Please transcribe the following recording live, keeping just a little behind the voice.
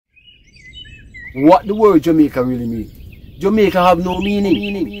what the word Jamaica really means. Jamaica have no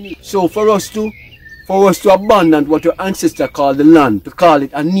meaning. So for us to abandon what your ancestors called the land, to call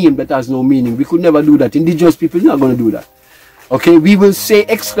it a name that has no meaning, we could never do that. Indigenous people are not going to do that. Okay, we will say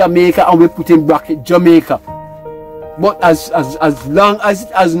exclamation and we put in bracket Jamaica. But as long as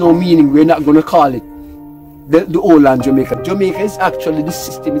it has no meaning, we're not going to call it the old land Jamaica. Jamaica is actually the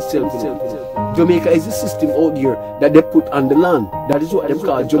system itself. Jamaica is the system out here that they put on the land. That is what they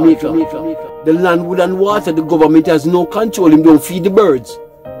call Jamaica. The land, wood and water, the government has no control. Him don't feed the birds.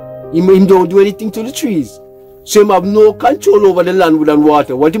 Him don't do anything to the trees. So him have no control over the land, wood and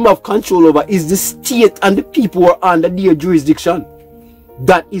water. What him have control over is the state and the people who are under their jurisdiction.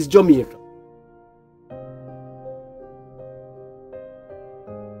 That is Jamaica.